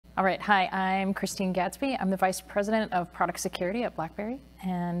All right, hi, I'm Christine Gadsby. I'm the Vice President of Product Security at BlackBerry,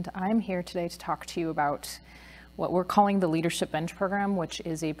 and I'm here today to talk to you about what we're calling the Leadership Bench program, which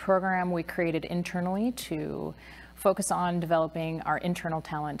is a program we created internally to focus on developing our internal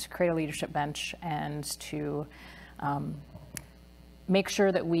talent, create a leadership bench, and to make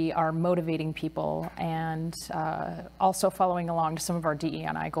sure that we are motivating people and also following along to some of our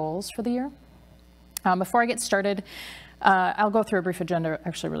DE&I goals for the year. Before I get started, I'll go through a brief agenda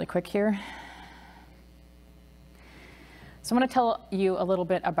actually really quick here. So I'm going to tell you a little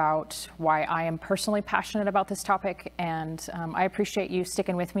bit about why I am personally passionate about this topic, and I appreciate you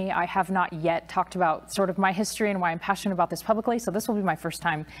sticking with me. I have not yet talked about sort of my history and why I'm passionate about this publicly, so this will be my first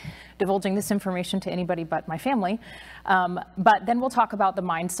time divulging this information to anybody but my family. But then we'll talk about the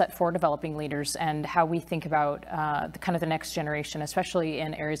mindset for developing leaders and how we think about kind of the next generation, especially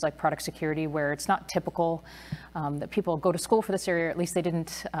in areas like product security, where it's not typical that people go to school for this area, or at least they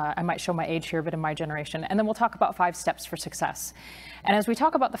didn't. I might show my age here, but in my generation. And then we'll talk about 5 steps for success. And as we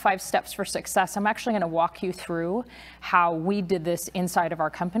talk about the 5 steps for success, I'm actually going to walk you through how we did this inside of our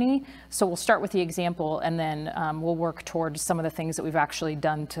company. So we'll start with the example, and then we'll work towards some of the things that we've actually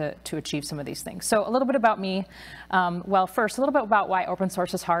done to achieve some of these things. So a little bit about me. Well, first, a little bit about why open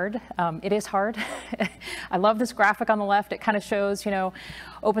source is hard. It is hard. I love this graphic on the left. It kind of shows, you know,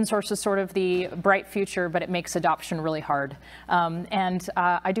 open source is sort of the bright future, but it makes adoption really hard.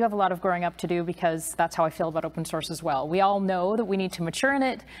 I do have a lot of growing up to do, because that's how I feel about open source as well. We all know that we need to mature in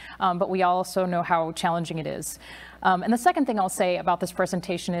it, but we also know how challenging it is. And the second thing I'll say about this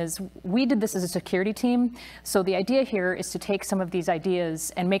presentation is we did this as a security team. So the idea here is to take some of these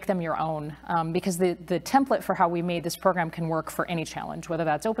ideas and make them your own, because the template for how we made this program can work for any challenge, whether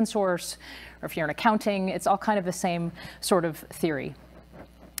that's open source or if you're in accounting. It's all kind of the same sort of theory.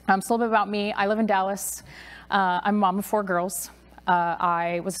 So a little bit about me. I live in Dallas. I'm a mom of 4 girls.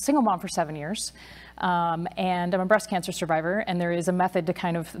 I was a single mom for 7 years. And I'm a breast cancer survivor, and there is a method to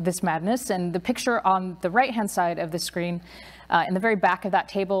kind of this madness. And the picture on the right-hand side of the screen, in the very back of that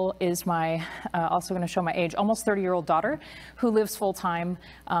table, is my, also going to show my age, almost 30-year-old daughter, who lives full-time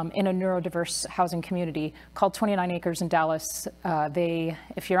in a neurodiverse housing community called 29 Acres in Dallas.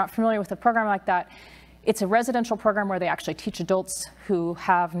 If you're not familiar with a program like that, it's a residential program where they actually teach adults who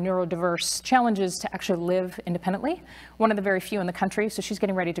have neurodiverse challenges to actually live independently, one of the very few in the country. So she's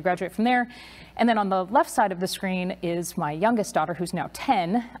getting ready to graduate from there. And then on the left side of the screen is my youngest daughter, who's now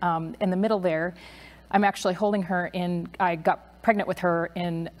 10. In the middle there, I'm actually holding her I got pregnant with her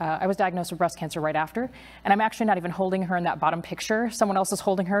I was diagnosed with breast cancer right after. And I'm actually not even holding her in that bottom picture. Someone else is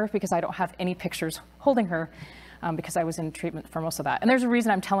holding her, because I don't have any pictures holding her, because I was in treatment for most of that. And there's a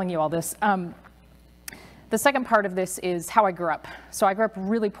reason I'm telling you all this. The second part of this is how I grew up. So I grew up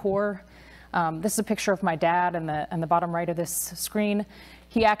really poor. This is a picture of my dad in the bottom right of this screen.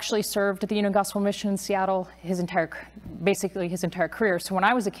 He actually served at the Union Gospel Mission in Seattle basically his entire career. So when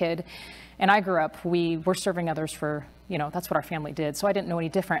I was a kid and I grew up, we were serving others for, that's what our family did. So I didn't know any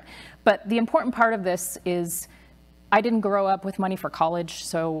different. But the important part of this is I didn't grow up with money for college,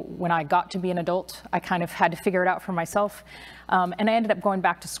 so when I got to be an adult, I kind of had to figure it out for myself. And I ended up going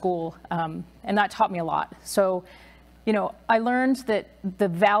back to school, and that taught me a lot. So, I learned that the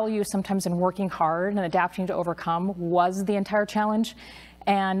value sometimes in working hard and adapting to overcome was the entire challenge.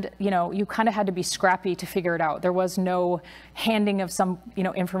 And, you kind of had to be scrappy to figure it out. There was no handing of some,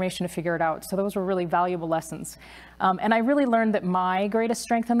 information to figure it out. So those were really valuable lessons. And I really learned that my greatest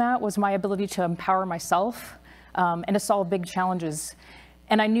strength in that was my ability to empower myself and to solve big challenges.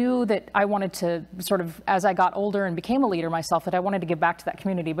 And I knew that I wanted to sort of, as I got older and became a leader myself, that I wanted to give back to that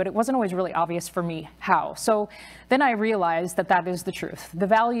community, but it wasn't always really obvious for me how. So then I realized that that is the truth. The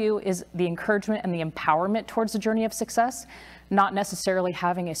value is the encouragement and the empowerment towards the journey of success, not necessarily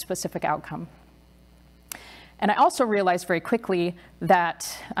having a specific outcome. And I also realized very quickly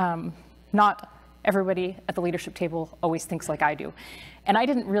that not everybody at the leadership table always thinks like I do. And I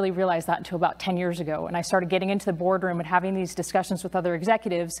didn't really realize that until about 10 years ago. And I started getting into the boardroom and having these discussions with other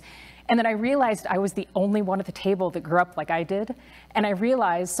executives. And then I realized I was the only one at the table that grew up like I did. And I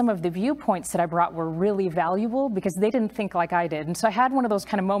realized some of the viewpoints that I brought were really valuable because they didn't think like I did. And so I had one of those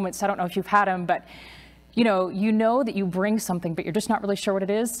kind of moments. I don't know if you've had them, but you know that you bring something, but you're just not really sure what it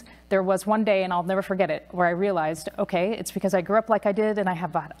is. There was one day, and I'll never forget it, where I realized, okay, it's because I grew up like I did and I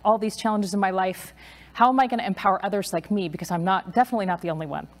have all these challenges in my life. How am I going to empower others like me? Because I'm definitely not the only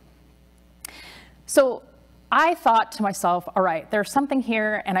one. So I thought to myself, all right, there's something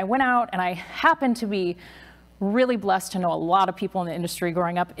here. And I went out, and I happened to be really blessed to know a lot of people in the industry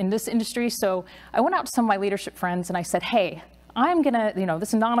growing up in this industry. So I went out to some of my leadership friends and I said, hey, I'm gonna, this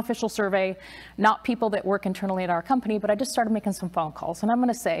is a non-official survey, not people that work internally at our company, but I just started making some phone calls, and I'm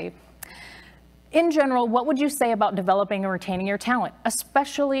gonna say, in general, what would you say about developing and retaining your talent,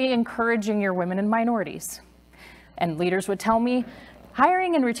 especially encouraging your women and minorities? And leaders would tell me,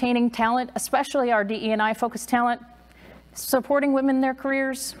 hiring and retaining talent, especially our DE&I focused talent, supporting women in their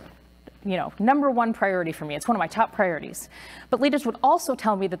careers, #1 priority for me. It's one of my top priorities. But leaders would also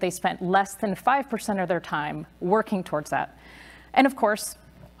tell me that they spent less than 5% of their time working towards that. And of course,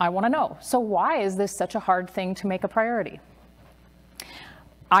 I want to know, so why is this such a hard thing to make a priority?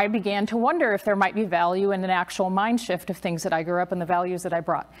 I began to wonder if there might be value in an actual mind shift of things that I grew up and the values that I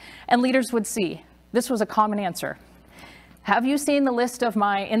brought. And leaders would see, this was a common answer. Have you seen the list of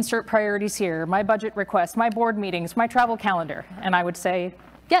my insert priorities here, my budget requests, my board meetings, my travel calendar? And I would say,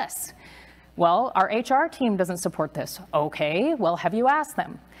 yes. Well, our HR team doesn't support this. Okay, well, have you asked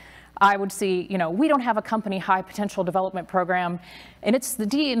them? I would see, we don't have a company high potential development program, and it's the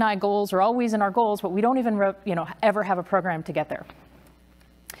DE&I goals are always in our goals, but we don't even, ever have a program to get there.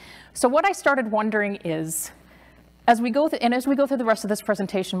 So what I started wondering is, as we go through the rest of this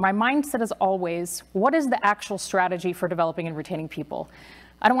presentation, my mindset is always, what is the actual strategy for developing and retaining people?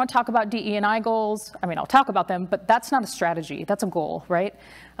 I don't want to talk about DE&I goals. I mean, I'll talk about them, but that's not a strategy. That's a goal, right?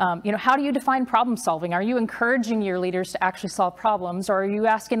 How do you define problem solving? Are you encouraging your leaders to actually solve problems, or are you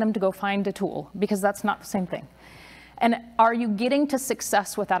asking them to go find a tool? Because that's not the same thing. And are you getting to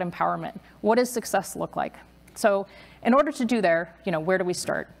success with that empowerment? What does success look like? So in order to do there, where do we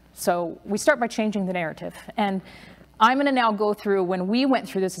start? So we start by changing the narrative. And I'm going to now go through when we went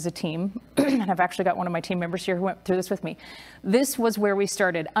through this as a team, and I've actually got one of my team members here who went through this with me. This was where we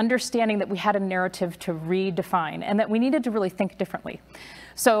started, understanding that we had a narrative to redefine and that we needed to really think differently.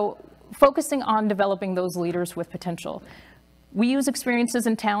 So focusing on developing those leaders with potential. We use experiences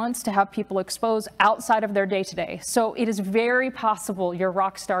and talents to have people expose outside of their day-to-day. So it is very possible your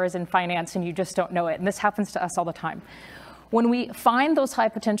rock star is in finance and you just don't know it. And this happens to us all the time. When we find those high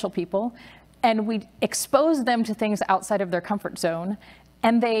potential people and we expose them to things outside of their comfort zone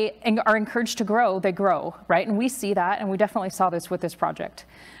and they are encouraged to grow, they grow, right? And we see that, and we definitely saw this with this project.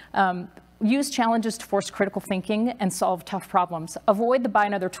 Use challenges to force critical thinking and solve tough problems. Avoid the buy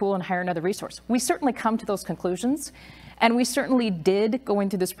another tool and hire another resource. We certainly come to those conclusions, and we certainly did go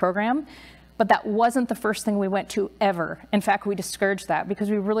into this program, but that wasn't the first thing we went to ever. In fact, we discouraged that because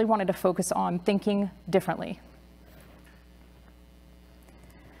we really wanted to focus on thinking differently.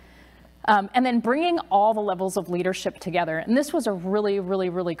 And then bringing all the levels of leadership together. And this was a really, really,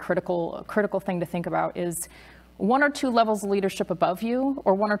 really critical thing to think about is 1 or 2 levels of leadership above you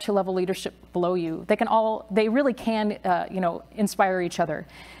or 1 or 2 level leadership below you. They really can, inspire each other.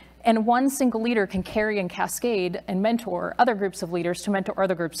 And one single leader can carry and cascade and mentor other groups of leaders to mentor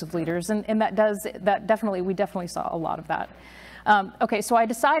other groups of leaders. And we definitely saw a lot of that. Okay, so I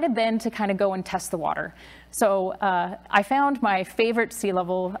decided then to kind of go and test the water. So I found my favorite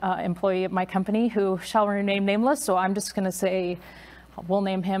C-level employee at my company who shall remain nameless, so I'm just going to say, we'll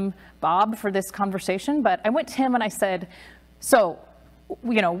name him Bob for this conversation. But I went to him and I said, so,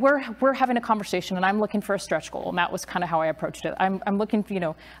 we're having a conversation and I'm looking for a stretch goal. And that was kind of how I approached it. I'm looking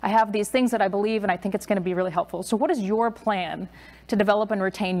for, I have these things that I believe and I think it's going to be really helpful. So what is your plan to develop and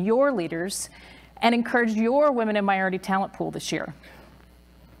retain your leaders and encourage your women and minority talent pool this year?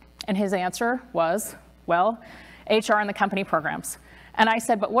 And his answer was, well, HR and the company programs. And I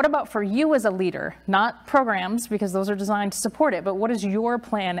said, but what about for you as a leader? Not programs, because those are designed to support it, but what is your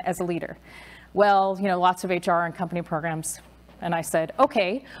plan as a leader? Well, lots of HR and company programs. And I said,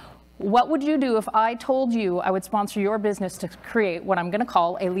 okay, what would you do if I told you I would sponsor your business to create what I'm going to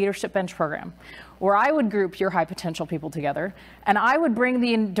call a leadership bench program, where I would group your high potential people together, and I would bring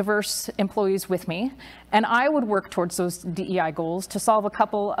the diverse employees with me, and I would work towards those DEI goals to solve a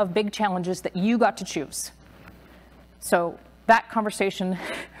couple of big challenges that you got to choose. So that conversation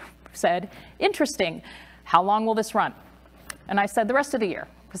said, interesting, how long will this run? And I said the rest of the year,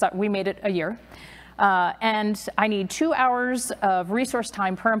 because we made it a year. And I need 2 hours of resource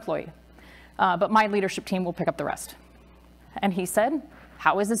time per employee, but my leadership team will pick up the rest. And he said,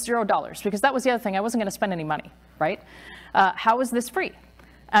 how is this $0? Because that was the other thing, I wasn't going to spend any money, right? How is this free?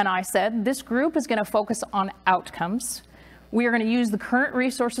 And I said, this group is going to focus on outcomes. We are going to use the current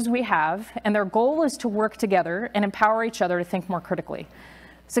resources we have, and their goal is to work together and empower each other to think more critically.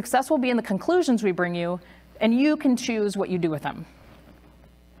 Success will be in the conclusions we bring you, and you can choose what you do with them.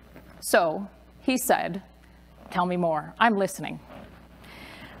 So he said, tell me more. I'm listening.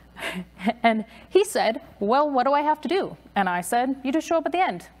 And he said, well, what do I have to do? And I said, you just show up at the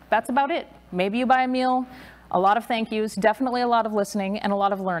end. That's about it. Maybe you buy a meal, a lot of thank yous, definitely a lot of listening and a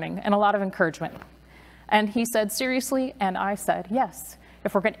lot of learning and a lot of encouragement. And he said, seriously? And I said, yes.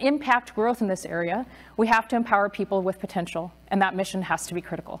 If we're going to impact growth in this area, we have to empower people with potential, and that mission has to be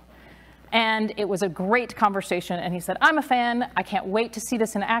critical. And it was a great conversation, and he said, I'm a fan, I can't wait to see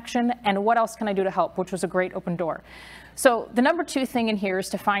this in action, and what else can I do to help, which was a great open door. So the number 2 thing in here is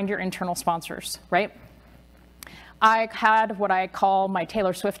to find your internal sponsors, right? I had what I call my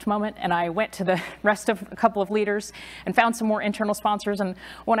Taylor Swift moment, and I went to the rest of a couple of leaders and found some more internal sponsors. And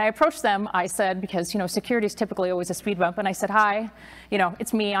when I approached them, I said, because security is typically always a speed bump, and I said, hi,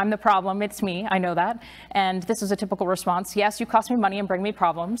 it's me, I'm the problem, it's me, I know that. And this is a typical response. Yes, you cost me money and bring me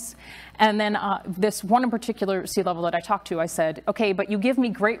problems. And then this one in particular C-level that I talked to, I said, okay, but you give me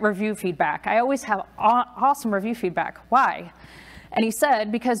great review feedback. I always have awesome review feedback. Why? And he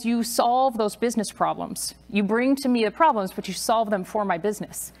said, because you solve those business problems. You bring to me the problems, but you solve them for my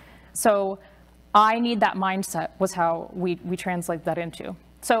business. So I need that mindset was how we translate that into.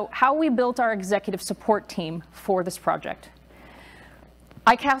 So how we built our executive support team for this project.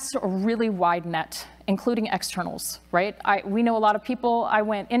 I cast a really wide net, including externals, right? We know a lot of people. I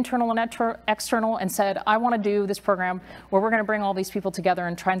went internal and external and said, I want to do this program where we're going to bring all these people together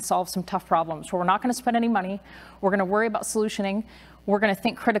and try and solve some tough problems, where we're not going to spend any money. We're going to worry about solutioning. We're going to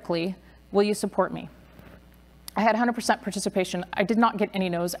think critically. Will you support me? I had 100% participation. I did not get any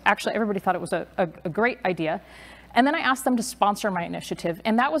no's. Actually, everybody thought it was a great idea. And then I asked them to sponsor my initiative,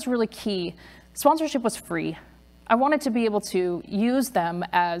 and that was really key. Sponsorship was free. I wanted to be able to use them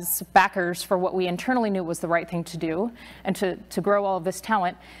as backers for what we internally knew was the right thing to do and to grow all of this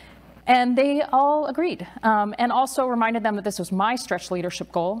talent. And they all agreed, and also reminded them that this was my stretch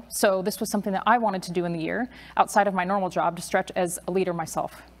leadership goal. So this was something that I wanted to do in the year outside of my normal job to stretch as a leader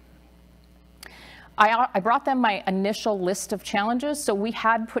myself. I brought them my initial list of challenges. So we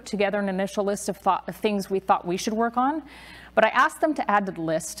had put together an initial list of things we thought we should work on. But I asked them to add to the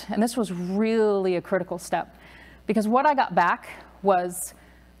list, and this was really a critical step. Because what I got back was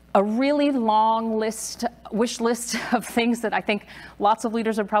a really long wish list of things that I think lots of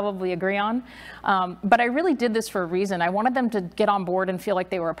leaders would probably agree on. But I really did this for a reason. I wanted them to get on board and feel like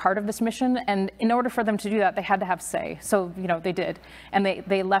they were a part of this mission. And in order for them to do that, they had to have say. So, they did. And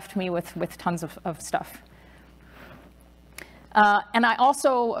they left me with tons of stuff. And I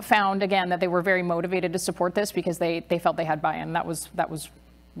also found, again, that they were very motivated to support this because they felt they had buy-in. That was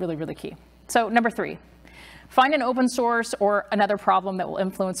really, really key. So number 3. Find an open source or another problem that will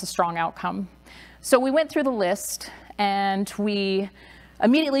influence a strong outcome. So we went through the list and we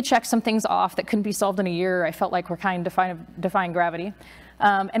immediately checked some things off that couldn't be solved in a year. I felt like we're kind of defying gravity.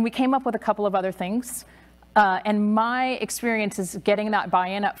 And we came up with a couple of other things. And my experience is getting that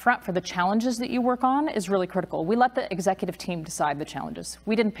buy-in up front for the challenges that you work on is really critical. We let the executive team decide the challenges.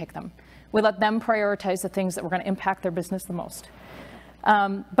 We didn't pick them. We let them prioritize the things that were going to impact their business the most.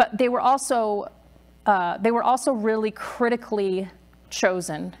 But they were also really critically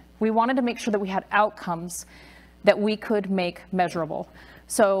chosen. We wanted to make sure that we had outcomes that we could make measurable.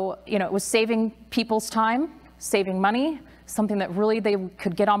 So, it was saving people's time, saving money, something that really they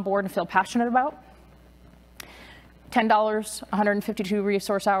could get on board and feel passionate about. $10, 152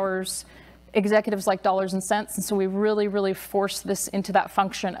 resource hours, executives like dollars and cents. And so we really, really forced this into that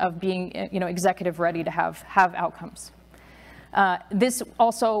function of being, executive ready to have outcomes. This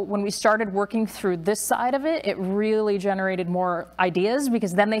also, when we started working through this side of it, it really generated more ideas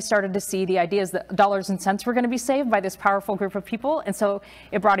because then they started to see the ideas that dollars and cents were going to be saved by this powerful group of people. And so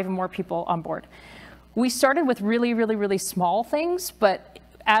it brought even more people on board. We started with really, really, really small things, but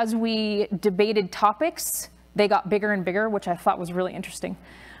as we debated topics, they got bigger and bigger, which I thought was really interesting.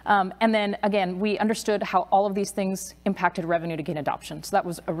 And then again, we understood how all of these things impacted revenue to gain adoption. So that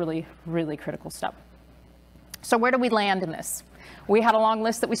was a really, really critical step. So where did we land in this? We had a long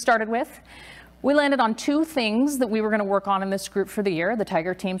list that we started with. We landed on 2 things that we were going to work on in this group for the year. The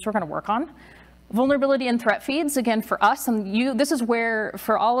Tiger teams were going to work on. Vulnerability and threat feeds, again, for us and you, this is where,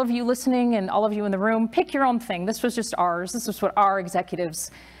 for all of you listening and all of you in the room, pick your own thing. This was just ours. This is what our executives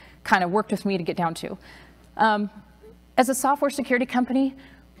kind of worked with me to get down to. As a software security company,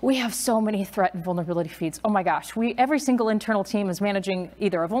 we have so many threat and vulnerability feeds. Oh my gosh, every single internal team is managing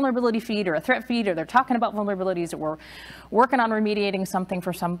either a vulnerability feed or a threat feed, or they're talking about vulnerabilities, or we're working on remediating something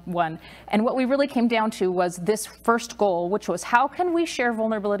for someone. And what we really came down to was this first goal, which was how can we share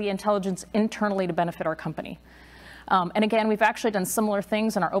vulnerability intelligence internally to benefit our company? And again, we've actually done similar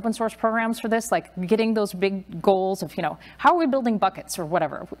things in our open source programs for this, like getting those big goals of, how are we building buckets or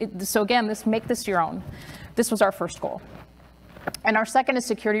whatever. So again, make this your own. This was our first goal. And our second is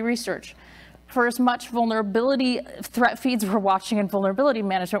security research. For as much vulnerability threat feeds we're watching in vulnerability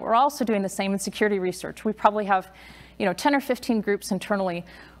management, we're also doing the same in security research. We probably have 10 or 15 groups internally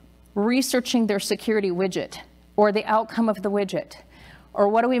researching their security widget or the outcome of the widget, or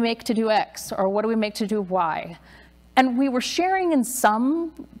what do we make to do X, or what do we make to do Y. And we were sharing in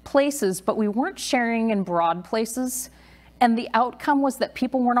some places, but we weren't sharing in broad places. And the outcome was that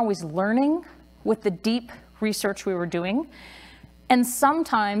people weren't always learning with the deep research we were doing. And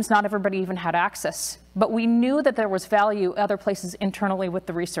sometimes not everybody even had access, but we knew that there was value other places internally with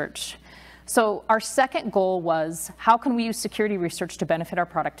the research. So our second goal was, how can we use security research to benefit our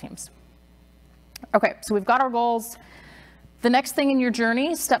product teams? Okay, so we've got our goals. The next thing in your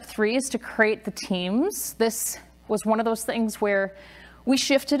journey, step 3, is to create the teams. This was one of those things where we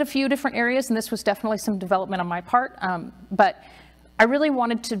shifted a few different areas, and this was definitely some development on my part, but I really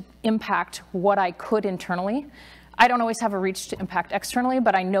wanted to impact what I could internally. I don't always have a reach to impact externally,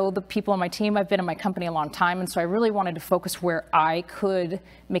 but I know the people on my team. I've been in my company a long time, and so I really wanted to focus where I could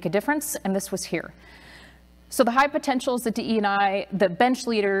make a difference, and this was here. So the high potentials, the DE&I, the bench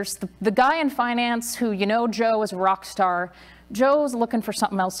leaders, the guy in finance who, you know, Joe is a rock star. Joe's looking for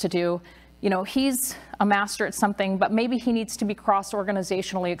something else to do. You know, he's a master at something, but maybe he needs to be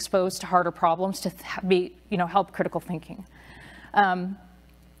cross-organizationally exposed to harder problems to be, you know, help critical thinking.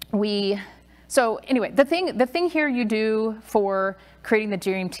 So anyway, the thing here you do for creating the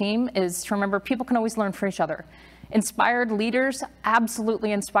dream team is to remember people can always learn from each other. Inspired leaders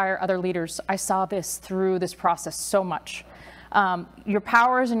absolutely inspire other leaders. I saw this through this process so much. Your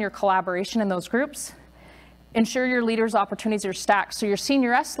powers and your collaboration in those groups. Ensure your leaders' opportunities are stacked. So your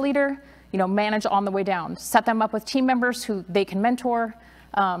senior S leader, you know, manage on the way down. Set them up with team members who they can mentor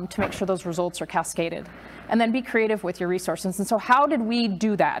to make sure those results are cascaded. And then be creative with your resources. And so how did we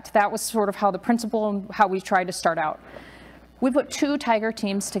do that? That was sort of how the principle and how we tried to start out. We put 2 Tiger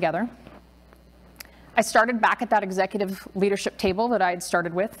teams together. I started back at that executive leadership table that I had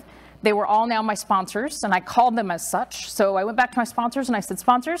started with. They were all now my sponsors, and I called them as such. So I went back to my sponsors and I said,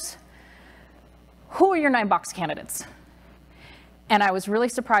 sponsors, who are your 9-box candidates? And I was really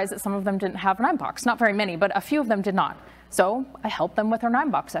surprised that some of them didn't have 9-box. Not very many, but a few of them did not. So I helped them with their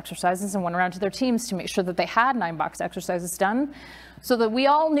 9-box exercises and went around to their teams to make sure that they had 9-box exercises done so that we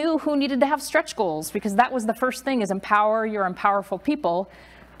all knew who needed to have stretch goals, because that was the first thing, is empower your empowerful people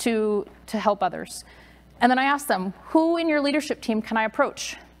to help others. And then I asked them, who in your leadership team can I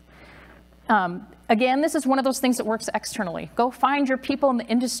approach? Again, this is one of those things that works externally. Go find your people in the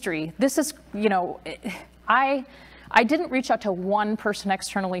industry. This is, you know, I didn't reach out to one person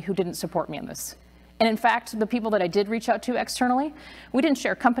externally who didn't support me in this. And in fact, the people that I did reach out to externally, we didn't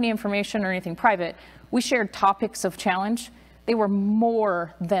share company information or anything private. We shared topics of challenge. They were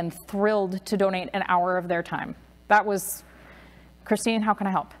more than thrilled to donate an hour of their time. That was, Christine, how can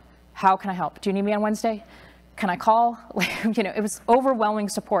I help? How can I help? Do you need me on Wednesday? Can I call? You know, it was overwhelming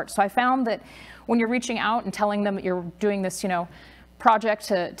support. So I found that when you're reaching out and telling them that you're doing this, you know, project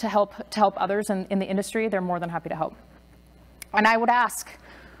to help others in the industry, they're more than happy to help. And I would ask,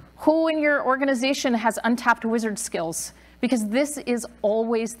 who in your organization has untapped wizard skills? Because this is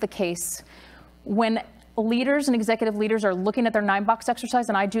always the case. When leaders and executive leaders are looking at their 9-box exercise,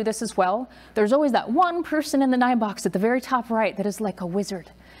 and I do this as well, there's always that one person in the 9-box at the very top right that is like a wizard.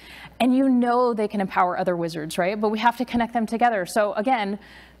 And you know they can empower other wizards, right? But we have to connect them together. So again,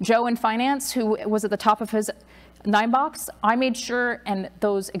 Joe in finance, who was at the top of his 9-box, I made sure, and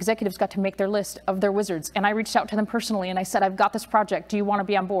those executives got to make their list of their wizards. And I reached out to them personally and I said, I've got this project. Do you want to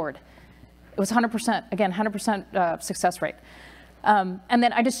be on board? It was 100%, again, 100% success rate. And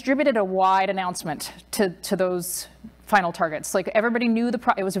then I distributed a wide announcement to those final targets. Like, everybody knew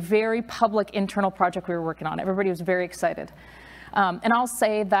it was a very public internal project we were working on. Everybody was very excited. And I'll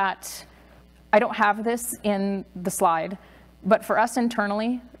say that I don't have this in the slide, but for us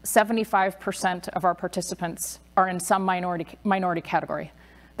internally, 75% of our participants are in some minority category.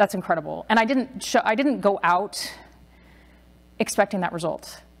 That's incredible. And I didn't go out expecting that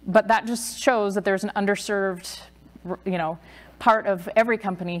result, but that just shows that there's an underserved, you know, part of every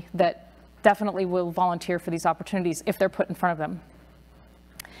company that definitely will volunteer for these opportunities if they're put in front of them.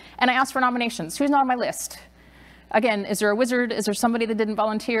 And I asked for nominations. Who's not on my list? Again, is there a wizard? Is there somebody that didn't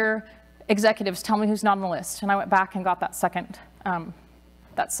volunteer? Executives, tell me who's not on the list. And I went back and got that second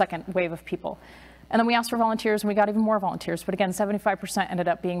wave of people. And then we asked for volunteers, and we got even more volunteers. But again, 75% ended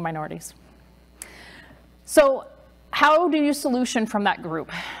up being minorities. So how do you solution from that group?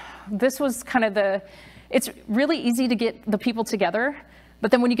 This was kind of it's really easy to get the people together.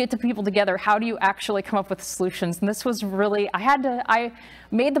 But then when you get the people together, how do you actually come up with solutions? And this was really, I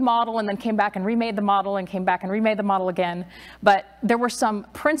made the model and then came back and remade the model and came back and remade the model again. But there were some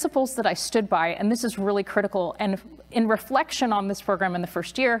principles that I stood by, and this is really critical. And in reflection on this program in the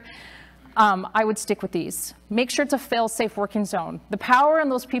first year, I would stick with these. Make sure it's a fail-safe working zone. The power in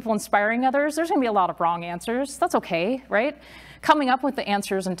those people inspiring others, there's gonna be a lot of wrong answers. That's okay, right? Coming up with the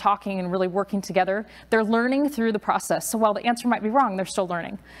answers and talking and really working together, they're learning through the process. So while the answer might be wrong, they're still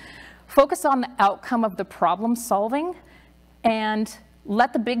learning. Focus on the outcome of the problem solving and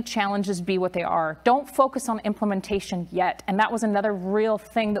let the big challenges be what they are. Don't focus on implementation yet. And that was another real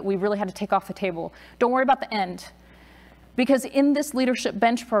thing that we really had to take off the table. Don't worry about the end. Because in this leadership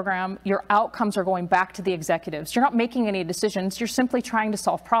bench program, your outcomes are going back to the executives. You're not making any decisions. You're simply trying to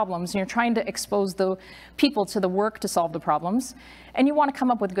solve problems. And you're trying to expose the people to the work to solve the problems. And you want to come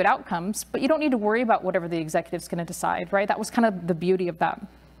up with good outcomes, but you don't need to worry about whatever the executive's going to decide, right? That was kind of the beauty of that.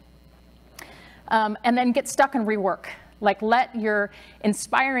 And then get stuck and rework. Like, let your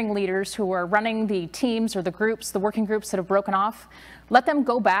inspiring leaders who are running the teams or the groups, the working groups that have broken off, let them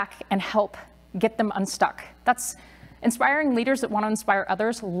go back and help get them unstuck. That's inspiring leaders that want to inspire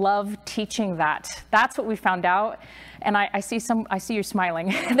others love teaching that. That's what we found out. And I see you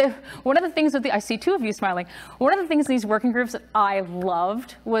smiling. One of the things I see two of you smiling. One of the things in these working groups that I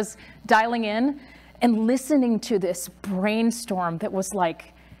loved was dialing in and listening to this brainstorm that was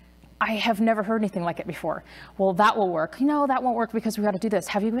like, I have never heard anything like it before. Well, that will work. No, that won't work because we got to do this.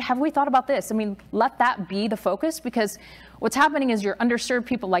 Have we thought about this? I mean, let that be the focus, because what's happening is your underserved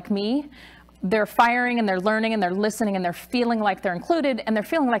people like me, they're firing and they're learning and they're listening and they're feeling like they're included and they're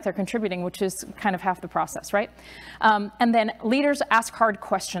feeling like they're contributing, which is kind of half the process, right? And then leaders ask hard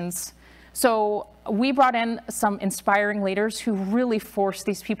questions. So we brought in some inspiring leaders who really forced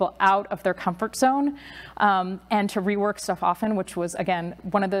these people out of their comfort zone and to rework stuff often, which was, again,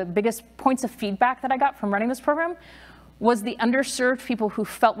 one of the biggest points of feedback that I got from running this program was the underserved people who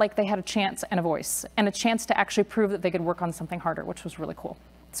felt like they had a chance and a voice and a chance to actually prove that they could work on something harder, which was really cool.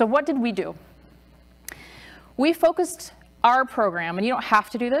 So what did we do? We focused our program, and you don't have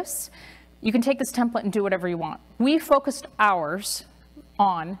to do this. You can take this template and do whatever you want. We focused ours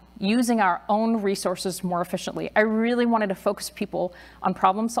on using our own resources more efficiently. I really wanted to focus people on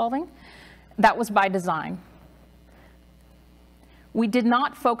problem solving. That was by design. We did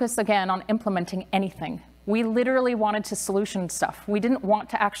not focus, again, on implementing anything. We literally wanted to solution stuff. We didn't want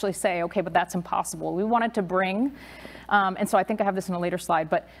to actually say, okay, but that's impossible. We wanted to bring, and so I think I have this in a later slide,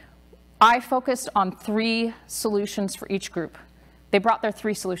 but I focused on 3 solutions for each group. They brought their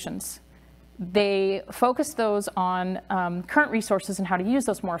 3 solutions. They focused those on current resources and how to use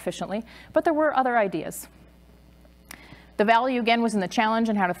those more efficiently, but there were other ideas. The value, again, was in the challenge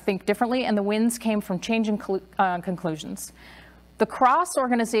and how to think differently, and the wins came from changing conclusions. The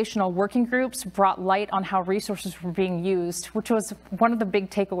cross-organizational working groups brought light on how resources were being used, which was one of the big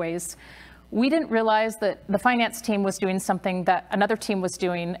takeaways. We didn't realize that the finance team was doing something that another team was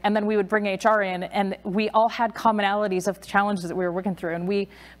doing, and then we would bring HR in, and we all had commonalities of the challenges that we were working through, and we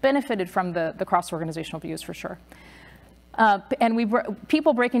benefited from the cross-organizational views for sure. And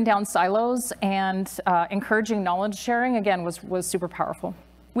people breaking down silos and encouraging knowledge sharing, again, was super powerful.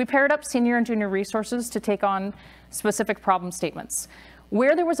 We paired up senior and junior resources to take on specific problem statements.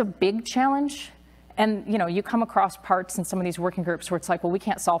 Where there was a big challenge, and you come across parts in some of these working groups where it's like, well, we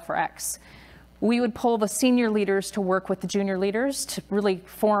can't solve for X. We would pull the senior leaders to work with the junior leaders to really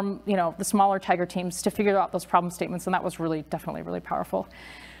form, the smaller tiger teams to figure out those problem statements, and that was definitely really powerful.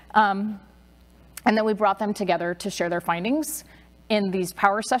 And then we brought them together to share their findings in these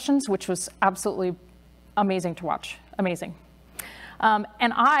power sessions, which was absolutely amazing to watch, amazing. And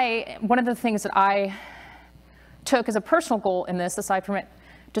one of the things that I took as a personal goal in this, aside from it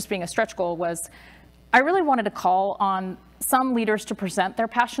just being a stretch goal, was I really wanted to call on some leaders to present their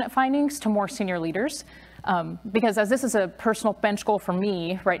passionate findings to more senior leaders, because as this is a personal bench goal for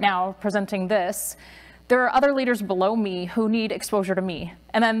me right now, presenting this, there are other leaders below me who need exposure to me.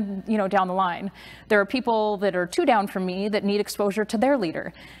 And then, down the line, there are people that are 2 down from me that need exposure to their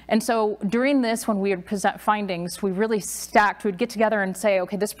leader. And so during this, when we would present findings, we really stacked. We'd get together and say,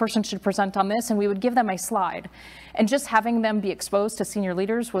 okay, this person should present on this, and we would give them a slide. And just having them be exposed to senior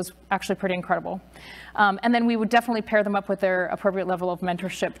leaders was actually pretty incredible. And then we would definitely pair them up with their appropriate level of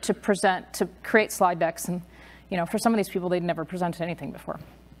mentorship to present, to create slide decks. And, for some of these people, they'd never presented anything before.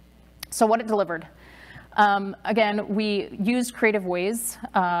 So what it delivered. Again, we used creative ways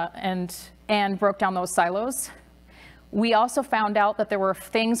and broke down those silos. We also found out that there were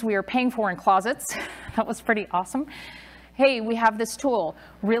things we were paying for in closets. That was pretty awesome. Hey, we have this tool.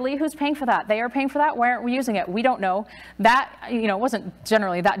 Really? Who's paying for that? They are paying for that? Why aren't we using it? We don't know. That, wasn't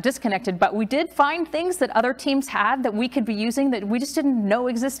generally that disconnected, but we did find things that other teams had that we could be using that we just didn't know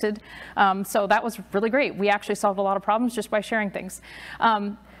existed. So that was really great. We actually solved a lot of problems just by sharing things.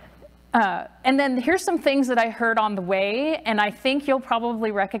 And then here's some things that I heard on the way, and I think you'll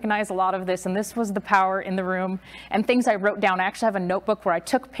probably recognize a lot of this, and this was the power in the room, and things I wrote down. I actually have a notebook where I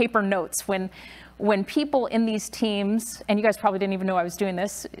took paper notes when people in these teams, and you guys probably didn't even know I was doing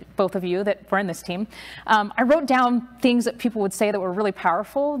this, both of you that were in this team, I wrote down things that people would say that were really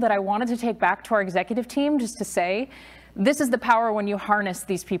powerful that I wanted to take back to our executive team just to say, this is the power when you harness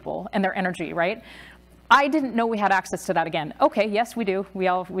these people and their energy, right? I didn't know we had access to that again. Okay, yes, we do.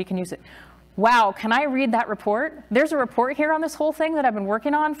 We can use it. Wow, can I read that report? There's a report here on this whole thing that I've been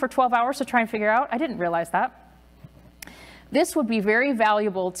working on for 12 hours to try and figure out. I didn't realize that. This would be very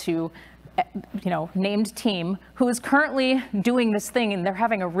valuable to, named team who is currently doing this thing and they're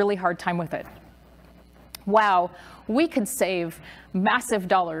having a really hard time with it. Wow, we could save massive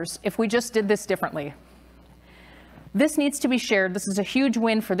dollars if we just did this differently. This needs to be shared. This is a huge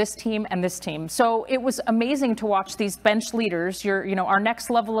win for this team and this team. So it was amazing to watch these bench leaders, our next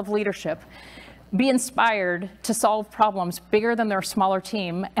level of leadership, be inspired to solve problems bigger than their smaller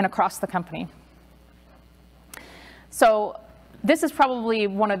team and across the company. So this is probably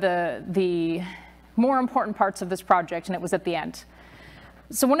one of the more important parts of this project, and it was at the end.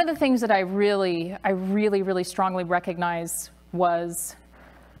 So one of the things that I really strongly recognize was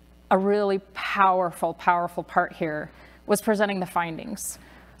a really powerful part here was presenting the findings.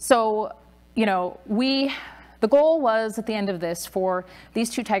 So, the goal was at the end of this for these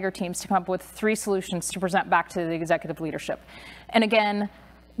two Tiger teams to come up with 3 solutions to present back to the executive leadership. And again,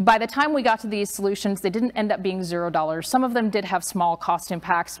 by the time we got to these solutions, they didn't end up being $0. Some of them did have small cost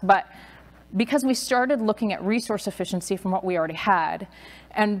impacts, but because we started looking at resource efficiency from what we already had,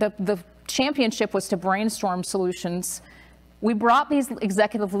 and the championship was to brainstorm solutions, we brought these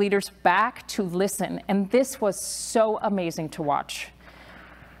executive leaders back to listen, and this was so amazing to watch.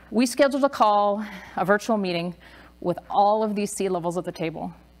 We scheduled a virtual meeting with all of these C-levels at the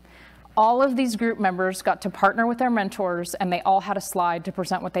table. All of these group members got to partner with their mentors, and they all had a slide to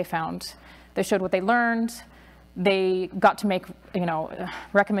present what they found. They showed what they learned. They got to make,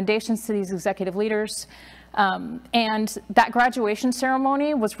 recommendations to these executive leaders. And that graduation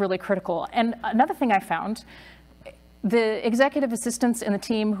ceremony was really critical. And another thing I found, the executive assistants in the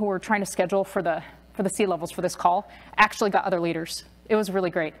team who were trying to schedule for the C-levels for this call actually got other leaders. It was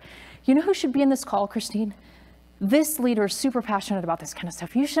really great. You know who should be in this call, Christine? This leader is super passionate about this kind of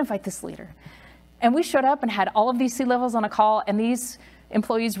stuff. You should invite this leader. And we showed up and had all of these C-levels on a call, and these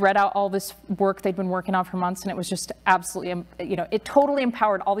employees read out all this work they'd been working on for months, and it was just absolutely, it totally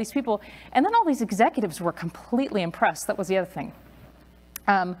empowered all these people. And then all these executives were completely impressed. That was the other thing.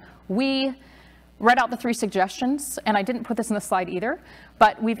 We read out the 3 suggestions, and I didn't put this in the slide either,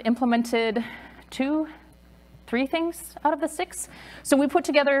 but we've implemented 3 things out of the 6. So we put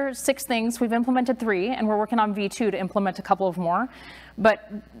together 6 things, we've implemented 3, and we're working on V2 to implement a couple of more.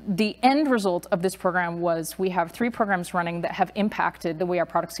 But the end result of this program was we have 3 programs running that have impacted the way our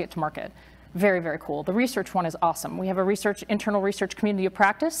products get to market. Very, very cool. The research one is awesome. We have a internal research community of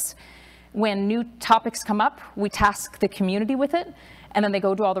practice. When new topics come up, we task the community with it, and then they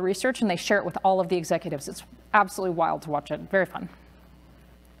go do all the research and they share it with all of the executives. It's absolutely wild to watch it. Very fun.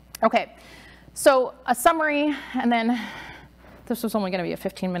 Okay, so a summary, and then this was only going to be a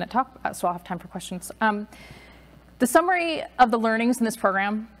 15-minute talk, so I'll have time for questions. The summary of the learnings in this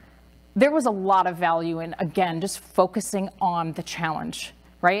program, there was a lot of value in, again, just focusing on the challenge,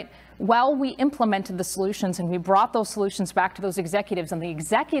 right? While we implemented the solutions and we brought those solutions back to those executives and the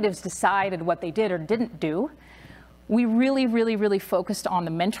executives decided what they did or didn't do, we really focused on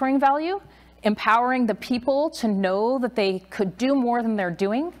the mentoring value, empowering the people to know that they could do more than they're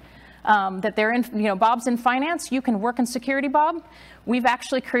doing, that they're in, Bob's in finance, you can work in security, Bob. We've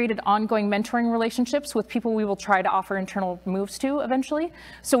actually created ongoing mentoring relationships with people we will try to offer internal moves to eventually.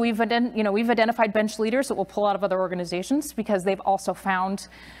 So we've identified bench leaders that will pull out of other organizations because they've also found,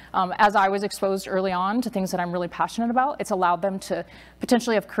 as I was exposed early on to things that I'm really passionate about, it's allowed them to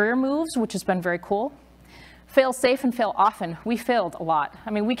potentially have career moves, which has been very cool. Fail safe and fail often. We failed a lot.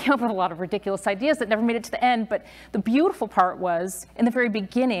 I mean, we came up with a lot of ridiculous ideas that never made it to the end, but the beautiful part was, in the very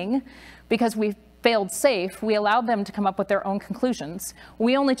beginning, because we failed safe, we allowed them to come up with their own conclusions.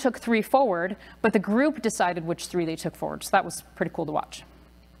 We only took 3 forward, but the group decided which 3 they took forward, so that was pretty cool to watch.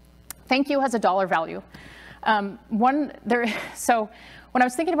 Thank you has a dollar value. So when I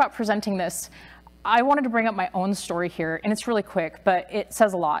was thinking about presenting this, I wanted to bring up my own story here, and it's really quick, but it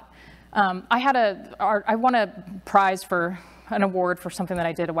says a lot. I won a prize for an award for something that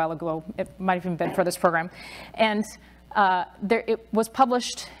I did a while ago. It might have even been for this program. And it was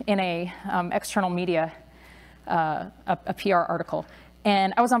published in a external media, a PR article.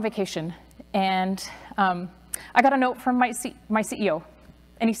 And I was on vacation. And I got a note from my CEO.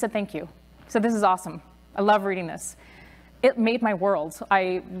 And he said, thank you. So this is awesome. I love reading this. It made my world.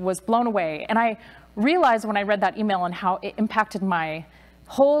 I was blown away. And I realized when I read that email and how it impacted my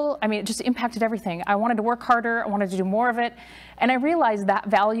whole, I mean, it just impacted everything. I wanted to work harder. I wanted to do more of it. And I realized that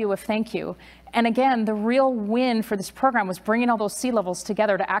value of thank you. And again, the real win for this program was bringing all those C-levels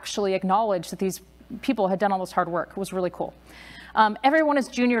together to actually acknowledge that these people had done all this hard work. It was really cool. Everyone is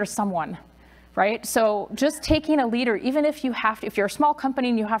junior to someone, right? So just taking a leader, even if you have to, if you're a small company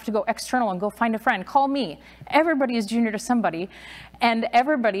and you have to go external and go find a friend, call me. Everybody is junior to somebody, and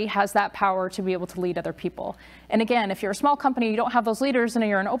everybody has that power to be able to lead other people. And again, if you're a small company, you don't have those leaders, and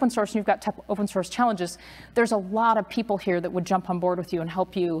you're an open source and you've got open source challenges, there's a lot of people here that would jump on board with you and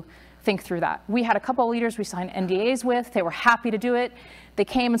help you think through that. We had a couple of leaders we signed NDAs with. They were happy to do it. They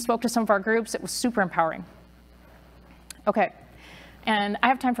came and spoke to some of our groups. It was super empowering. Okay. And I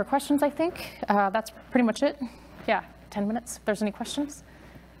have time for questions, I think. That's pretty much it. Yeah, 10 minutes, if there's any questions.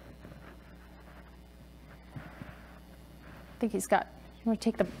 I think he's got, you want to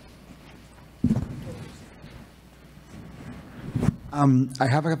take the... I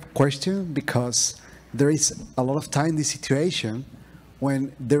have a question, because there is a lot of time in this situation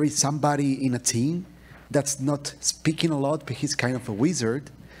when there is somebody in a team that's not speaking a lot, but he's kind of a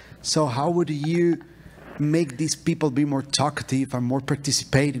wizard. So how would you make these people be more talkative and more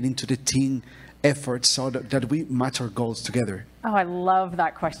participating into the team effort so that we match our goals together? Oh, I love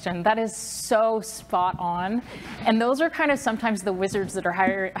that question. That is so spot on. And those are kind of sometimes the wizards that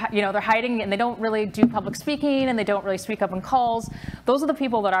are they're hiding and they don't really do public speaking and they don't really speak up in calls. Those are the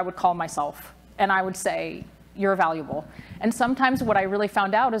people that I would call myself. And I would say, you're valuable. And sometimes what I really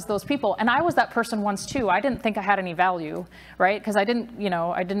found out is those people, and I was that person once too, I didn't think I had any value, right? Because I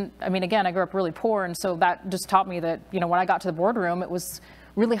mean, again, I grew up really poor, and so that just taught me that, when I got to the boardroom, it was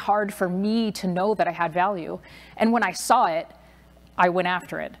really hard for me to know that I had value. And when I saw it, I went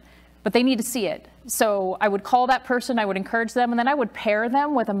after it. But they need to see it. So I would call that person, I would encourage them, and then I would pair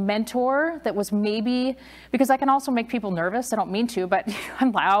them with a mentor that was maybe, because I can also make people nervous, I don't mean to, but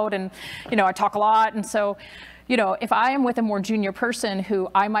I'm loud and, I talk a lot. And so, if I am with a more junior person who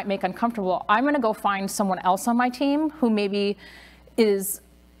I might make uncomfortable, I'm gonna go find someone else on my team who maybe is,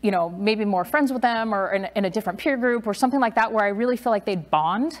 maybe more friends with them or in a different peer group or something like that, where I really feel like they'd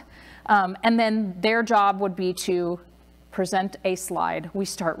bond. And then their job would be to present a slide. We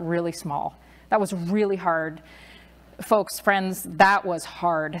start really small. That was really hard. Folks, friends, that was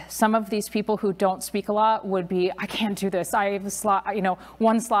hard. Some of these people who don't speak a lot would be, I can't do this. I have a slide,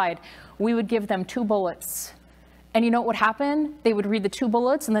 one slide. We would give them 2 bullets. And you know what would happen? They would read the 2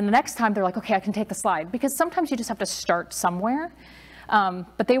 bullets, and then the next time they're like, okay, I can take the slide. Because sometimes you just have to start somewhere.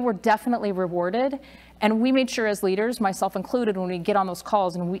 But they were definitely rewarded. And we made sure as leaders, myself included, when we get on those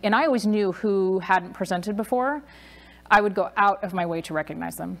calls, and I always knew who hadn't presented before, I would go out of my way to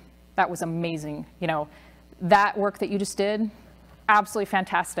recognize them. That was amazing. That work that you just did, absolutely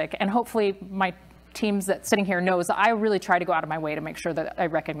fantastic. And hopefully my teams that's sitting here knows that I really try to go out of my way to make sure that I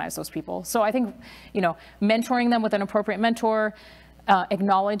recognize those people. So I think, mentoring them with an appropriate mentor,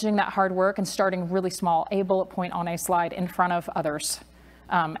 acknowledging that hard work and starting really small, a bullet point on a slide in front of others.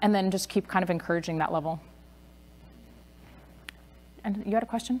 And then just keep kind of encouraging that level. And you had a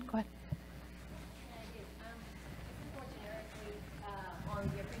question? Go ahead.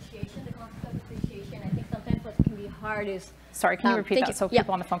 Hard is, sorry, can you repeat that so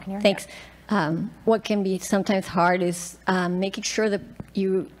people on the phone can hear? Thanks. What can be sometimes hard is making sure that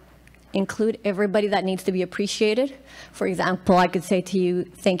you include everybody that needs to be appreciated. For example, I could say to you,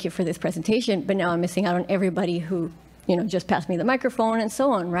 thank you for this presentation, but now I'm missing out on everybody who, just passed me the microphone and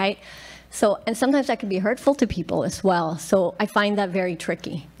so on, right? So, and sometimes that can be hurtful to people as well. So I find that very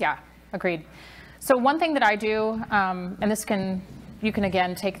tricky. Yeah, agreed. So one thing that I do, and you can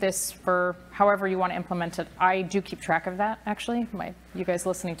again take this for however you want to implement it. I do keep track of that, actually. You guys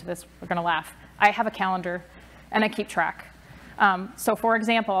listening to this are going to laugh. I have a calendar, and I keep track. So for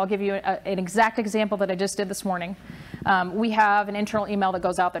example, I'll give you an exact example that I just did this morning. We have an internal email that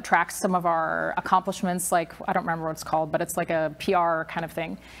goes out that tracks some of our accomplishments, like, I don't remember what it's called, but it's like a PR kind of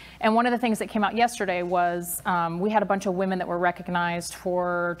thing. And one of the things that came out yesterday was we had a bunch of women that were recognized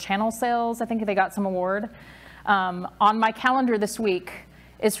for channel sales. I think they got some award. On my calendar this week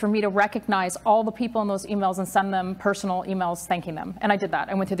is for me to recognize all the people in those emails and send them personal emails thanking them. And I did that.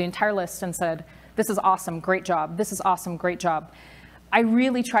 I went through the entire list and said, this is awesome, great job. This is awesome, great job. I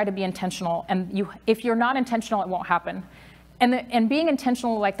really try to be intentional. And if you're not intentional, it won't happen. And being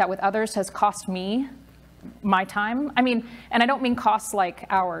intentional like that with others has cost me my time. I mean, and I don't mean costs like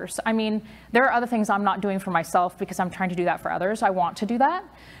hours. I mean, there are other things I'm not doing for myself because I'm trying to do that for others. I want to do that.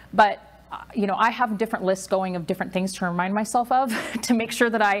 But I have different lists going of different things to remind myself of to make sure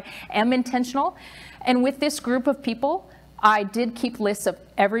that I am intentional. And with this group of people, I did keep lists of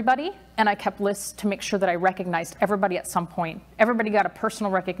everybody, and I kept lists to make sure that I recognized everybody at some point. Everybody got a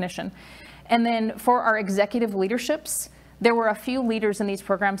personal recognition. And then for our executive leaderships, there were a few leaders in these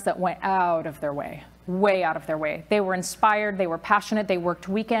programs that went out of their way, way out of their way. They were inspired, they were passionate, they worked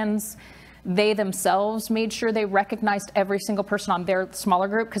weekends. They themselves made sure they recognized every single person on their smaller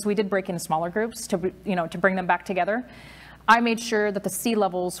group, because we did break into smaller groups to bring them back together. I made sure that the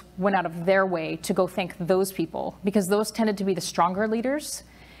C-levels went out of their way to go thank those people, because those tended to be the stronger leaders.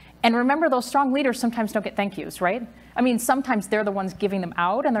 And remember, those strong leaders sometimes don't get thank yous, right? I mean, sometimes they're the ones giving them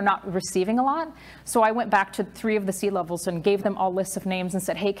out and they're not receiving a lot. So I went back to 3 of the C-levels and gave them all lists of names and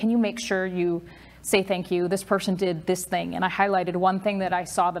said, hey, can you make sure you say thank you? This person did this thing. And I highlighted one thing that I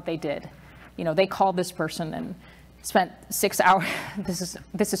saw that they did. They called this person and spent 6 hours.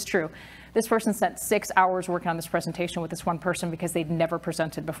 This is true. This person spent 6 hours working on this presentation with this one person because they'd never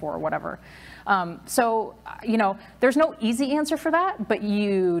presented before or whatever. So, there's no easy answer for that, but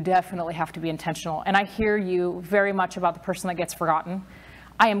you definitely have to be intentional. And I hear you very much about the person that gets forgotten.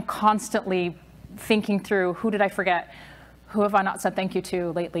 I am constantly thinking through, who did I forget? Who have I not said thank you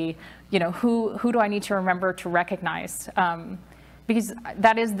to lately? Who do I need to remember to recognize? Because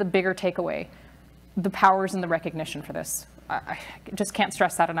that is the bigger takeaway. The powers in the recognition for this. I just can't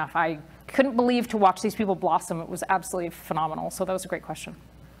stress that enough. I couldn't believe to watch these people blossom. It was absolutely phenomenal. So that was a great question.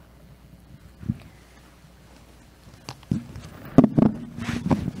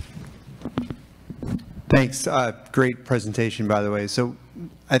 Thanks. Great presentation, by the way. So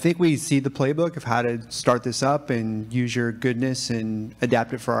I think we see the playbook of how to start this up and use your goodness and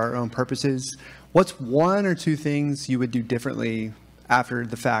adapt it for our own purposes. What's 1 or 2 things you would do differently after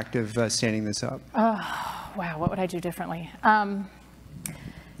the fact of standing this up? Wow, what would I do differently?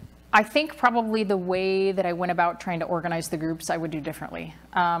 I think probably the way that I went about trying to organize the groups, I would do differently.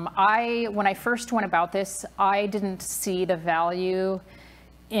 When I first went about this, I didn't see the value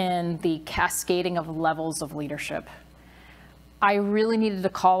in the cascading of levels of leadership. I really needed to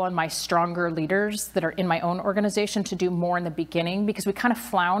call on my stronger leaders that are in my own organization to do more in the beginning, because we kind of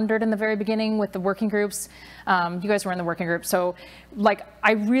floundered in the very beginning with the working groups. You guys were in the working group. So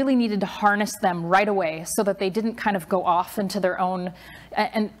I really needed to harness them right away so that they didn't kind of go off into their own.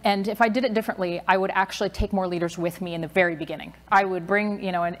 And if I did it differently, I would actually take more leaders with me in the very beginning. I would bring,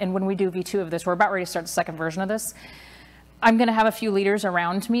 and when we do V2 of this, we're about ready to start the second version of this. I'm going to have a few leaders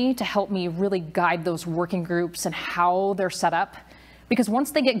around me to help me really guide those working groups and how they're set up. Because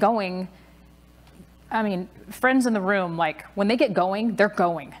once they get going, I mean, friends in the room, when they get going, they're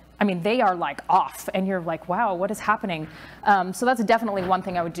going. I mean, they are off and you're like, wow, what is happening? So that's definitely one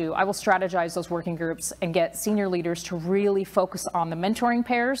thing I would do. I will strategize those working groups and get senior leaders to really focus on the mentoring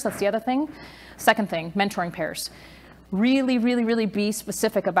pairs. That's the other thing. Second thing, mentoring pairs. Really, really, really be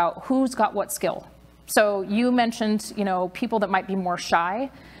specific about who's got what skill. So you mentioned, people that might be more shy.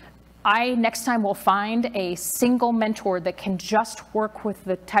 I next time will find a single mentor that can just work with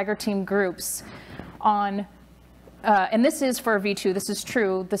the Tiger Team groups on, and this is for V2, this is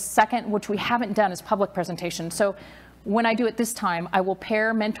true. The second, which we haven't done, is public presentation. So when I do it this time, I will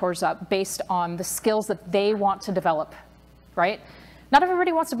pair mentors up based on the skills that they want to develop, right? Not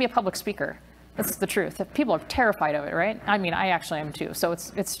everybody wants to be a public speaker. That's the truth. People are terrified of it, right? I mean, I actually am too. So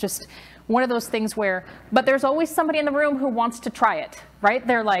it's just one of those things where, but there's always somebody in the room who wants to try it, right?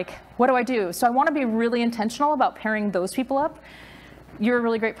 They're like, what do I do? So I want to be really intentional about pairing those people up. You're a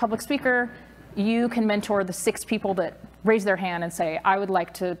really great public speaker. You can mentor the 6 people that raise their hand and say, I would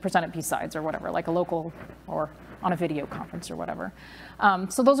like to present at B-Sides or whatever, like a local or on a video conference or whatever.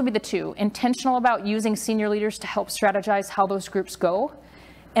 So those would be the 2. Intentional about using senior leaders to help strategize how those groups go,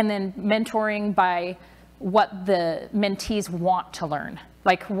 and then mentoring by what the mentees want to learn.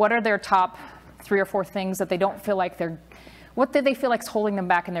 Like, what are their top 3 or 4 things that they don't feel like what do they feel like is holding them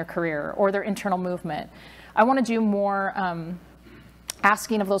back in their career or their internal movement? I want to do more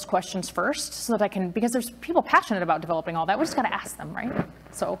asking of those questions first so that I can, because there's people passionate about developing all that. We just got to ask them, right?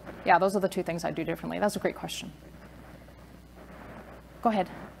 So yeah, those are the 2 things I'd do differently. That's a great question. Go ahead.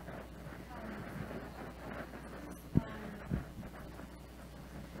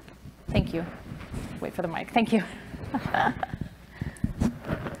 Thank you. Wait for the mic. Thank you.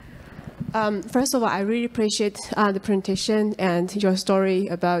 First of all, I really appreciate the presentation and your story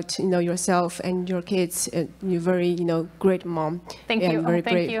about yourself and your kids. You're very great mom. Thank you. Very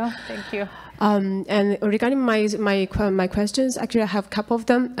Thank brave. you. Thank you. And regarding my questions, actually I have a couple of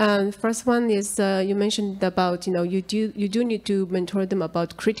them. First one is you mentioned about you do need to mentor them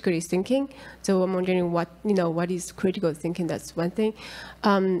about critical thinking. So I'm wondering what is critical thinking. That's one thing.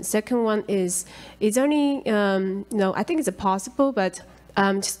 Second one is there any I think it's possible, but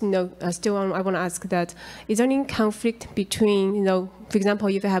still I want to ask that, is there any conflict between, for example,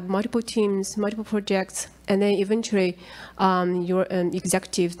 if you have multiple teams, multiple projects, and then eventually your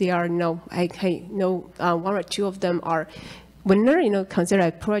executives, they are, one or two of them are winner, considered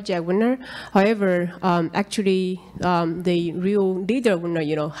a project winner. However, actually, the real leader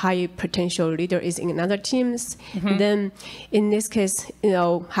winner, high potential leader is in another teams. Mm-hmm. Then, in this case,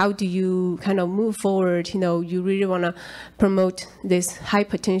 how do you kind of move forward? You really want to promote this high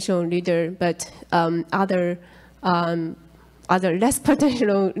potential leader, but other less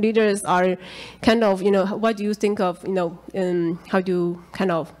potential leaders are kind of, what do you think of, how do you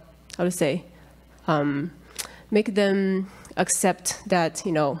kind of, how to say, make them accept that,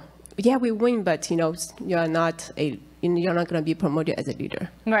 yeah, we win, but, you're not going to be promoted as a leader.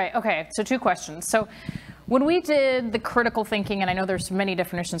 Right. Okay. So 2 questions. So when we did the critical thinking, and I know there's many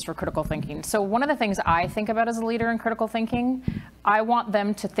definitions for critical thinking. So one of the things I think about as a leader in critical thinking, I want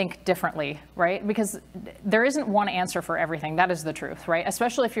them to think differently, right? Because there isn't one answer for everything. That is the truth, right?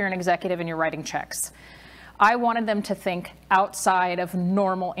 Especially if you're an executive and you're writing checks. I wanted them to think outside of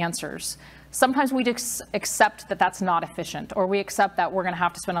normal answers. Sometimes we just accept that that's not efficient, or we accept that we're going to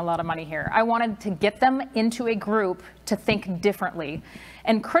have to spend a lot of money here. I wanted to get them into a group to think differently.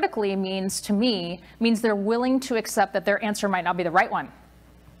 And critically means they're willing to accept that their answer might not be the right one.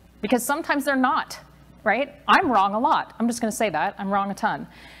 Because sometimes they're not, right? I'm wrong a lot. I'm just going to say that. I'm wrong a ton.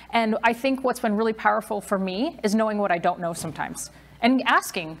 And I think what's been really powerful for me is knowing what I don't know sometimes. And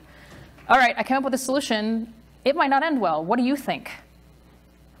asking, all right, I came up with a solution. It might not end well. What do you think?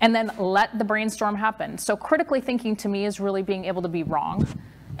 And then let the brainstorm happen. So critically thinking to me is really being able to be wrong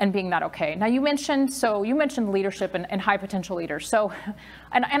and being that okay. Now you mentioned leadership and high potential leaders. So,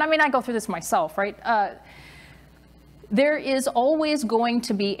 and I mean, I go through this myself, right? There is always going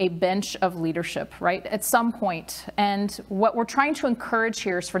to be a bench of leadership, right? At some point. And what we're trying to encourage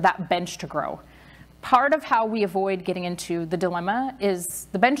here is for that bench to grow. Part of how we avoid getting into the dilemma is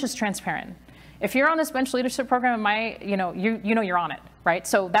the bench is transparent. If you're on this bench leadership program, you're on it, right?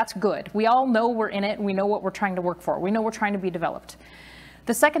 So that's good. We all know we're in it. We know what we're trying to work for. We know we're trying to be developed.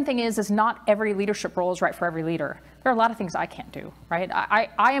 The second thing is not every leadership role is right for every leader. There are a lot of things I can't do, right? I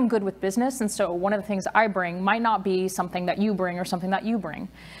am good with business, and so one of the things I bring might not be something that you bring or something that you bring.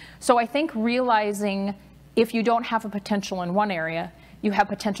 So I think realizing if you don't have a potential in one area, you have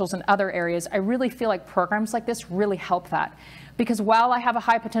potentials in other areas. I really feel like programs like this really help that. Because while I have a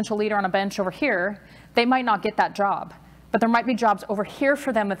high potential leader on a bench over here, they might not get that job. But there might be jobs over here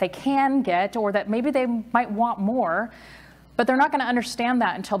for them that they can get, or that maybe they might want more. But they're not going to understand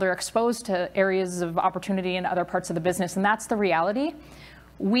that until they're exposed to areas of opportunity in other parts of the business. And that's the reality.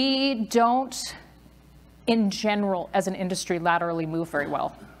 We don't, in general, as an industry, laterally move very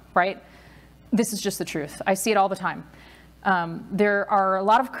well, right? This is just the truth. I see it all the time. There are a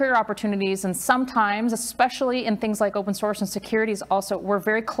lot of career opportunities, and sometimes, especially in things like open source and securities also, we're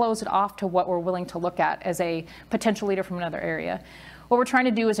very closed off to what we're willing to look at as a potential leader from another area. What we're trying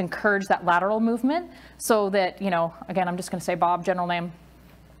to do is encourage that lateral movement so that, again, I'm just going to say Bob, general name.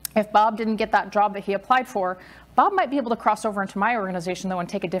 If Bob didn't get that job that he applied for, Bob might be able to cross over into my organization, though, and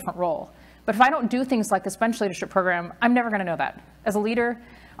take a different role. But if I don't do things like this bench leadership program, I'm never going to know that. As a leader,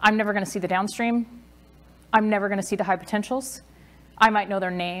 I'm never going to see the downstream. I'm never going to see the high potentials. I might know their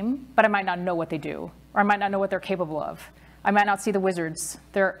name, but I might not know what they do, or I might not know what they're capable of. I might not see the wizards.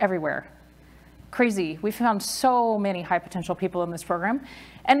 They're everywhere. Crazy. We found so many high potential people in this program.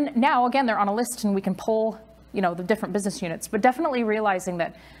 And now, again, they're on a list and we can pull, the different business units, but definitely realizing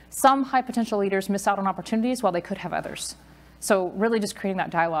that some high potential leaders miss out on opportunities while they could have others. So really just creating that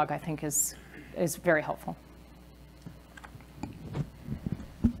dialogue, I think, is very helpful.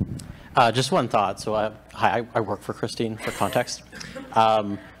 Just one thought. So I work for Christine, for context.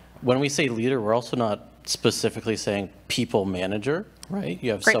 When we say leader, we're also not specifically saying people manager, right?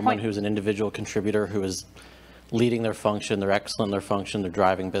 You have someone who's an individual contributor who is leading their function, they're excellent in their function, they're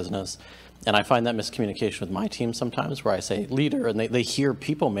driving business. And I find that miscommunication with my team sometimes where I say leader and they hear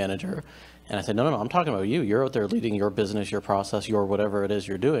people manager. And I say, no, I'm talking about you. You're out there leading your business, your process, your whatever it is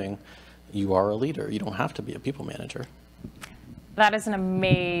you're doing. You are a leader. You don't have to be a people manager. That is an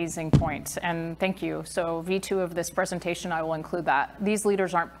amazing point, and thank you. So V2 of this presentation, I will include that. These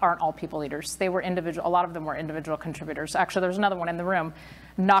leaders aren't all people leaders. They were individual, a lot of them were individual contributors. Actually, there's another one in the room,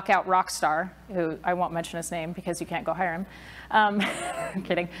 knockout rock star, who I won't mention his name because you can't go hire him. I'm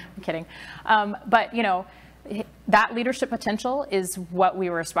kidding. But you know, that leadership potential is what we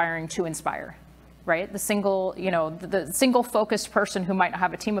were aspiring to inspire. Right? The single, you know, the single focused person who might not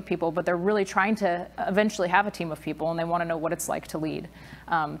have a team of people, but they're really trying to eventually have a team of people and they want to know what it's like to lead.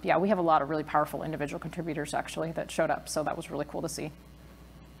 Yeah, we have a lot of really powerful individual contributors actually that showed up. So that was really cool to see.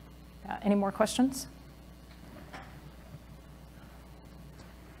 Any more questions?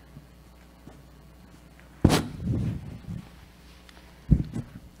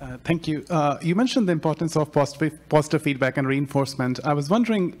 Thank you. You mentioned the importance of positive feedback and reinforcement. I was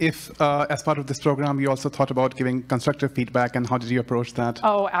wondering if, as part of this program, you also thought about giving constructive feedback, and how did you approach that?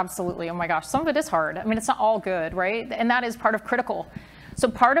 Oh, absolutely. Oh my gosh, some of it is hard. I mean, it's not all good, right? And that is part of critical. So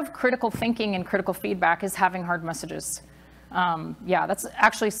part of critical thinking and critical feedback is having hard messages. Yeah, that's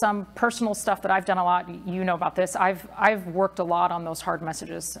actually some personal stuff that I've done a lot. You know about this. I've worked a lot on those hard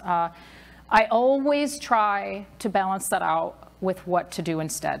messages. I always try to balance that out with what to do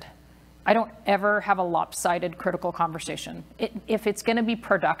instead. I don't ever have a lopsided critical conversation. If it's going to be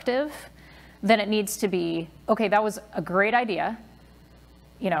productive, then it needs to be, okay, that was a great idea.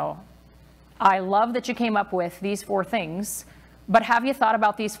 You know, I love that you came up with these 4 things, but have you thought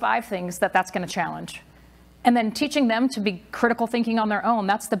about these 5 things that's going to challenge? And then teaching them to be critical thinking on their own.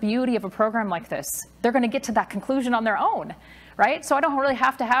 That's the beauty of a program like this. They're going to get to that conclusion on their own, right? So I don't really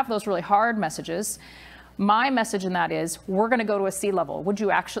have to have those really hard messages. My message in that is, we're going to go to a C level. Would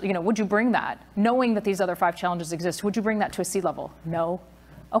you actually, you know, would you bring that? Knowing that these other 5 challenges exist, would you bring that to a C level? No.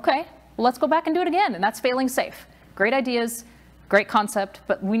 Okay, well, let's go back and do it again. And that's failing safe. Great ideas, great concept,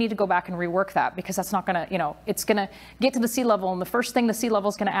 but we need to go back and rework that, because that's not going to, you know, it's going to get to the C level. And the first thing the C level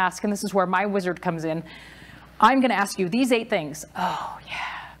is going to ask, and this is where my wizard comes in, I'm going to ask you these 8 things. Oh,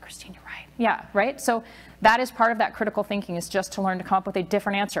 yeah, Christine, you're right. Yeah, right? So that is part of that critical thinking, is just to learn to come up with a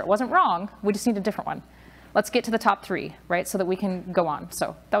different answer. It wasn't wrong. We just need a different one. Let's get to the top 3, right, so that we can go on.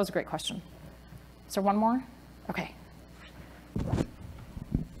 So that was a great question. Is there one more? Okay.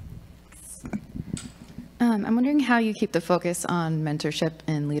 I'm wondering how you keep the focus on mentorship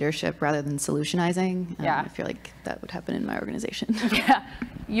and leadership rather than solutionizing. Yeah. I feel like that would happen in my organization. Yeah,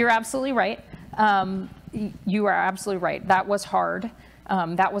 you're absolutely right. You are absolutely right. That was hard.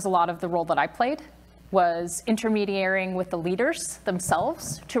 That was a lot of the role that I played, was intermediating with the leaders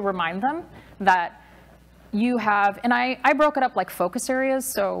themselves to remind them that you have, and I broke it up like focus areas.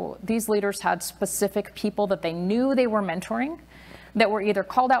 So these leaders had specific people that they knew they were mentoring, that were either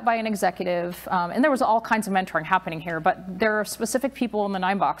called out by an executive, and there was all kinds of mentoring happening here, but there are specific people in the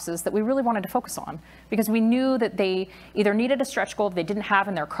 9 boxes that we really wanted to focus on, because we knew that they either needed a stretch goal that they didn't have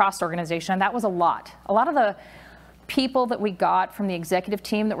in their cross organization. That was a lot. A lot of the people that we got from the executive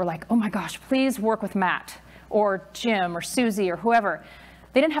team that were like, oh my gosh, please work with Matt or Jim or Susie or whoever.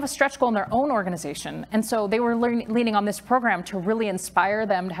 They didn't have a stretch goal in their own organization. And so they were leaning on this program to really inspire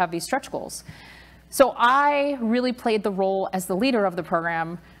them to have these stretch goals. So I really played the role as the leader of the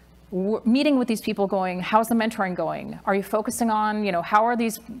program, meeting with these people going, how's the mentoring going? Are you focusing on, you know, how are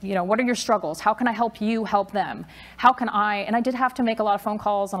these, you know, what are your struggles? How can I help you help them? How can I, and I did have to make a lot of phone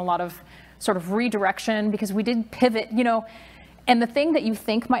calls and a lot of sort of redirection, because we did pivot, you know. And the thing that you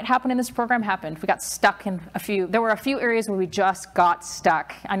think might happen in this program happened. We got stuck in there were a few areas where we just got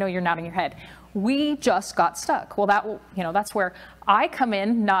stuck. I know you're nodding your head. We just got stuck. Well, that's where I come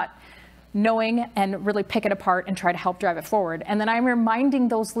in, not knowing, and really pick it apart and try to help drive it forward. And then I'm reminding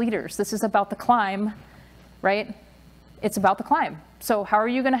those leaders, this is about the climb, right? It's about the climb. So how are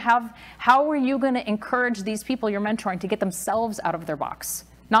you going to encourage these people you're mentoring to get themselves out of their box?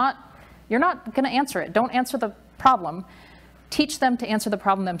 You're not going to answer it. Don't answer the problem. Teach them to answer the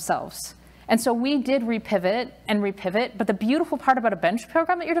problem themselves. And so we did repivot, but the beautiful part about a bench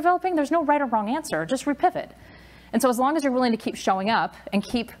program that you're developing, there's no right or wrong answer, just repivot. And so as long as you're willing to keep showing up and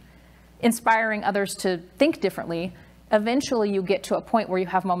keep inspiring others to think differently, eventually you get to a point where you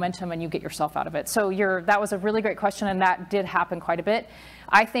have momentum and you get yourself out of it. So that was a really great question, and that did happen quite a bit.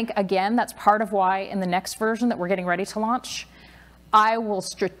 I think, again, that's part of why in the next version that we're getting ready to launch, I will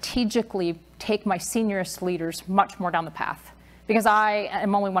strategically take my seniorest leaders much more down the path, because I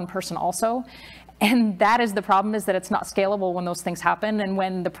am only one person also. And that is the problem, is that it's not scalable when those things happen and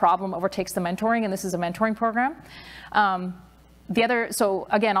when the problem overtakes the mentoring, and this is a mentoring program. So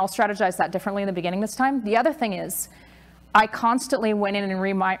again, I'll strategize that differently in the beginning this time. The other thing is, I constantly went in and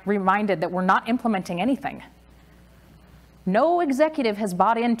reminded that we're not implementing anything. No executive has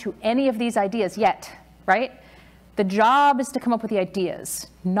bought into any of these ideas yet, right? The job is to come up with the ideas,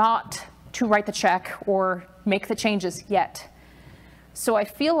 not to write the check or make the changes yet. So I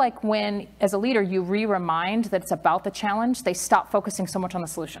feel like when, as a leader, you remind that it's about the challenge, they stop focusing so much on the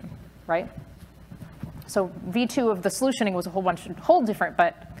solution, right? So V2 of the solutioning was a whole different,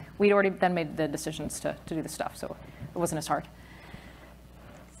 but we'd already then made the decisions to do the stuff, so it wasn't as hard.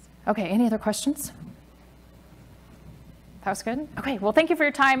 Okay, any other questions? That was good? Okay, well, thank you for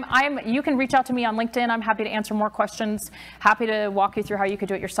your time. You can reach out to me on LinkedIn. I'm happy to answer more questions. Happy to walk you through how you could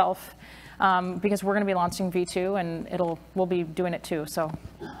do it yourself, because we're going to be launching V2, and we'll be doing it too. So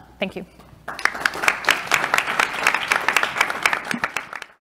thank you.